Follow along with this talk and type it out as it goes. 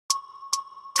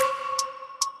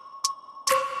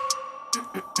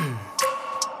I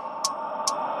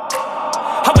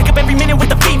wake up every minute with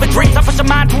the fever dreams. I push my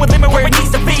mind to a limit where it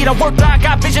needs to be. I work blind,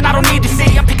 got vision I don't need to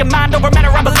see. I'm picking mind over matter,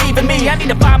 I believe in me. I need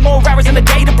to find more hours in the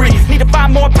day to breathe. Need to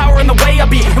find more power in the way I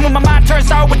be. And when my mind turns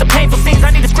sour with the painful scenes,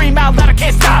 I need to scream out loud, I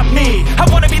can't stop me. I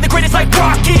wanna be the greatest like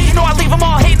Rocky. You know I leave them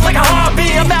all hating like a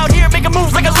hobby. I'm out here making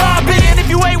moves like a lobby. And if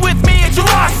you ain't with me, it's your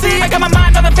loss, see. I got my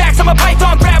mind on the facts, I'm a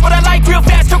python, grab what I like real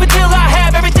fast. Choke until I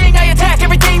have everything I attack,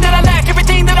 everything that I lack,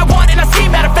 everything that I want, and I see,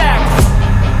 matter of fact.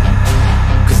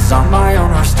 Cause I'm my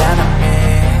own worst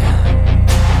enemy,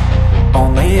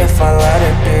 only if I let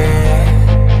it be.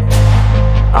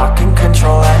 I can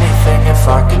control anything if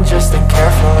I can just think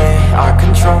carefully. I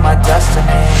control my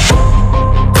destiny.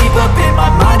 Deep up in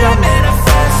my mind I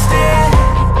manifest it.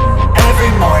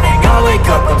 Every morning I wake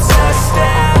up obsessed,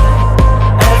 and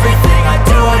everything I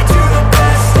do the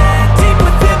best. And deep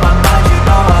within my mind, you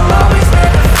know I'll always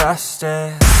manifest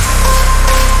it.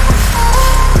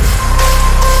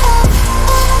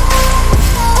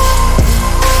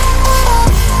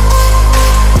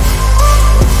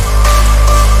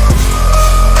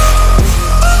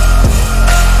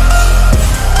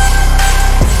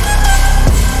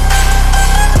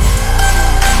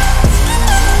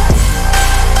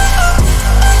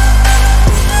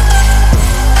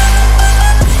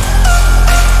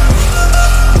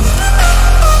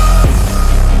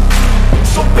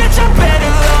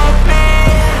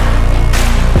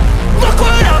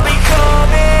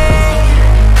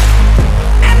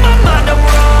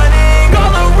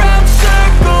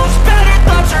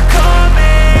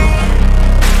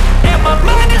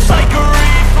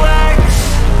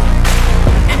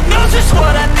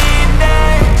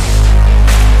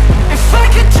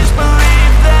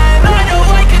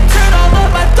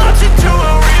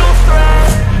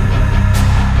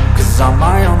 I'm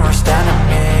my own worst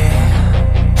enemy,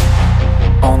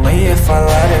 only if I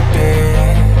let it be.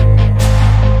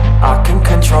 I can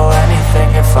control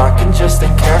anything if I can just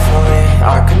think carefully.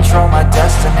 I control my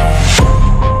destiny.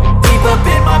 Deep up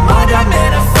in my mind I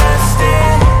manifest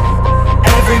it.